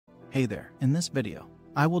Hey there, in this video,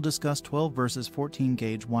 I will discuss 12 versus 14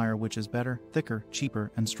 gauge wire, which is better, thicker,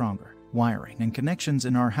 cheaper, and stronger. Wiring and connections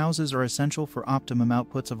in our houses are essential for optimum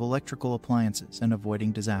outputs of electrical appliances and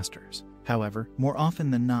avoiding disasters. However, more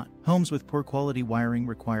often than not, homes with poor quality wiring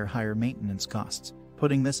require higher maintenance costs.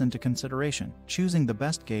 Putting this into consideration, choosing the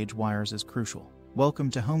best gauge wires is crucial. Welcome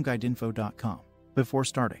to HomeGuideInfo.com. Before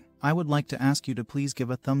starting, I would like to ask you to please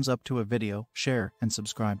give a thumbs up to a video, share, and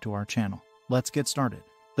subscribe to our channel. Let's get started.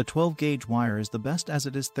 The 12 gauge wire is the best as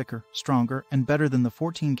it is thicker, stronger, and better than the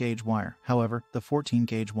 14 gauge wire. However, the 14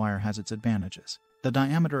 gauge wire has its advantages. The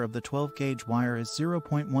diameter of the 12 gauge wire is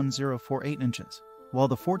 0.1048 inches, while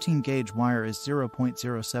the 14 gauge wire is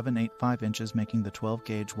 0.0785 inches, making the 12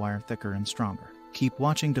 gauge wire thicker and stronger. Keep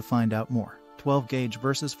watching to find out more. 12 gauge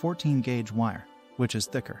versus 14 gauge wire. Which is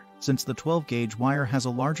thicker? Since the 12 gauge wire has a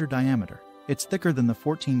larger diameter, it's thicker than the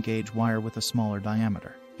 14 gauge wire with a smaller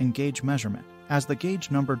diameter. In gauge measurement, as the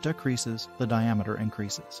gauge number decreases, the diameter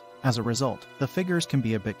increases. As a result, the figures can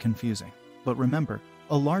be a bit confusing. But remember,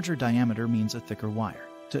 a larger diameter means a thicker wire.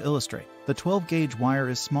 To illustrate, the 12 gauge wire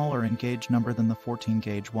is smaller in gauge number than the 14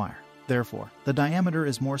 gauge wire. Therefore, the diameter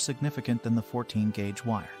is more significant than the 14 gauge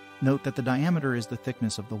wire. Note that the diameter is the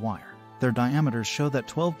thickness of the wire. Their diameters show that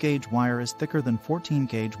 12 gauge wire is thicker than 14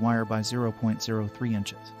 gauge wire by 0.03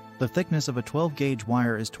 inches. The thickness of a 12 gauge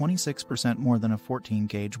wire is 26% more than a 14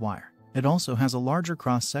 gauge wire. It also has a larger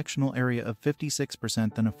cross-sectional area of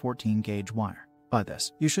 56% than a 14 gauge wire. By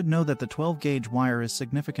this, you should know that the 12 gauge wire is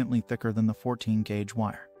significantly thicker than the 14 gauge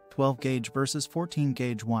wire. 12 gauge versus 14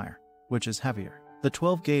 gauge wire. Which is heavier? The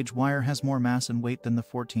 12 gauge wire has more mass and weight than the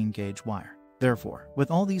 14 gauge wire. Therefore,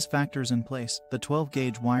 with all these factors in place, the 12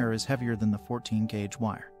 gauge wire is heavier than the 14 gauge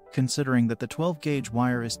wire. Considering that the 12 gauge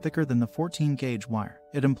wire is thicker than the 14 gauge wire,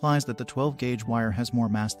 it implies that the 12 gauge wire has more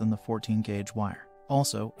mass than the 14 gauge wire.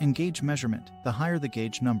 Also, in gauge measurement, the higher the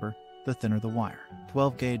gauge number, the thinner the wire.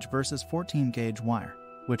 12 gauge versus 14 gauge wire.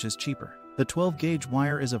 Which is cheaper? The 12 gauge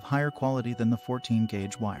wire is of higher quality than the 14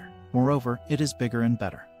 gauge wire. Moreover, it is bigger and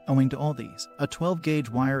better. Owing to all these, a 12 gauge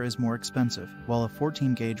wire is more expensive, while a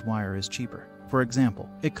 14 gauge wire is cheaper. For example,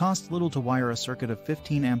 it costs little to wire a circuit of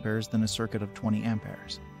 15 amperes than a circuit of 20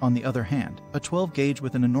 amperes. On the other hand, a 12 gauge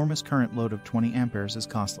with an enormous current load of 20 amperes is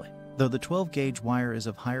costly. Though the 12 gauge wire is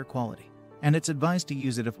of higher quality, and it's advised to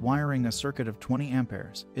use it if wiring a circuit of 20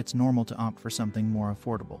 amperes, it's normal to opt for something more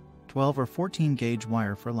affordable. 12 or 14 gauge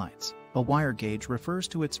wire for lights. A wire gauge refers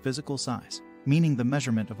to its physical size, meaning the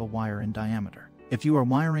measurement of a wire in diameter. If you are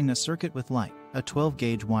wiring a circuit with light, a 12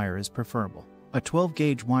 gauge wire is preferable. A 12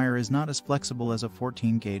 gauge wire is not as flexible as a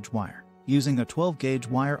 14 gauge wire. Using a 12 gauge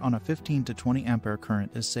wire on a 15 to 20 ampere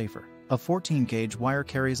current is safer. A 14 gauge wire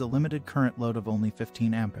carries a limited current load of only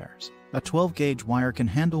 15 amperes. A 12 gauge wire can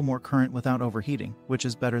handle more current without overheating, which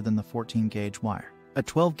is better than the 14 gauge wire. A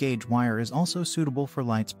 12 gauge wire is also suitable for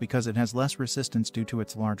lights because it has less resistance due to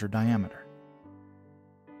its larger diameter.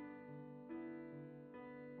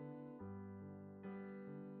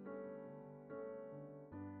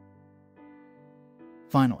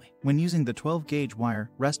 Finally, when using the 12 gauge wire,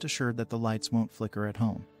 rest assured that the lights won't flicker at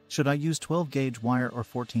home. Should I use 12 gauge wire or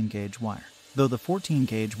 14 gauge wire? Though the 14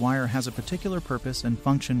 gauge wire has a particular purpose and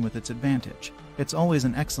function with its advantage, it's always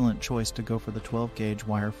an excellent choice to go for the 12 gauge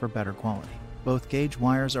wire for better quality. Both gauge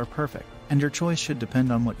wires are perfect, and your choice should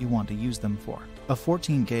depend on what you want to use them for. A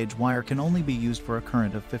 14 gauge wire can only be used for a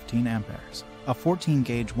current of 15 amperes. A 14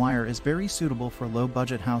 gauge wire is very suitable for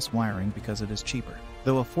low-budget house wiring because it is cheaper.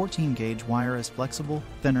 Though a 14 gauge wire is flexible,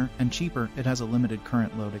 thinner, and cheaper, it has a limited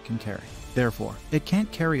current load it can carry. Therefore, it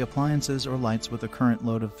can't carry appliances or lights with a current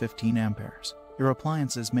load of 15 amperes. Your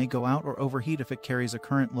appliances may go out or overheat if it carries a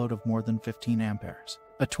current load of more than 15 amperes.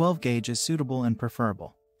 A 12 gauge is suitable and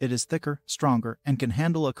preferable. It is thicker, stronger, and can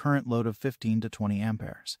handle a current load of 15 to 20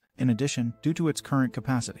 amperes. In addition, due to its current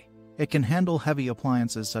capacity, it can handle heavy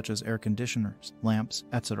appliances such as air conditioners, lamps,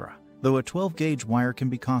 etc. Though a 12 gauge wire can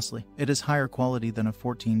be costly, it is higher quality than a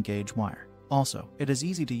 14 gauge wire. Also, it is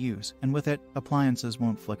easy to use, and with it, appliances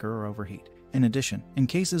won't flicker or overheat. In addition, in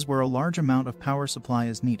cases where a large amount of power supply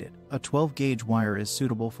is needed, a 12 gauge wire is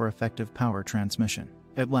suitable for effective power transmission.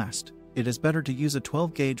 At last, it is better to use a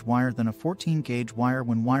 12 gauge wire than a 14 gauge wire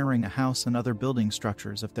when wiring a house and other building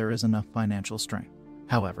structures if there is enough financial strength.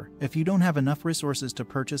 However, if you don't have enough resources to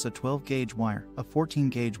purchase a 12 gauge wire, a 14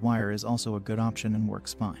 gauge wire is also a good option and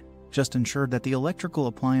works fine. Just ensure that the electrical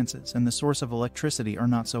appliances and the source of electricity are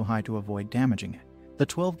not so high to avoid damaging it. The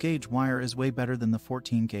 12 gauge wire is way better than the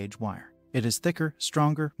 14 gauge wire. It is thicker,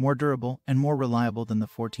 stronger, more durable, and more reliable than the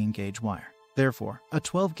 14 gauge wire. Therefore, a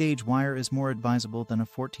 12 gauge wire is more advisable than a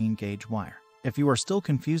 14 gauge wire. If you are still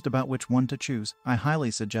confused about which one to choose, I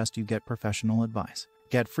highly suggest you get professional advice.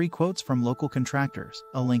 Get free quotes from local contractors.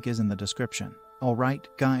 A link is in the description. Alright,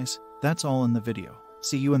 guys, that's all in the video.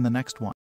 See you in the next one.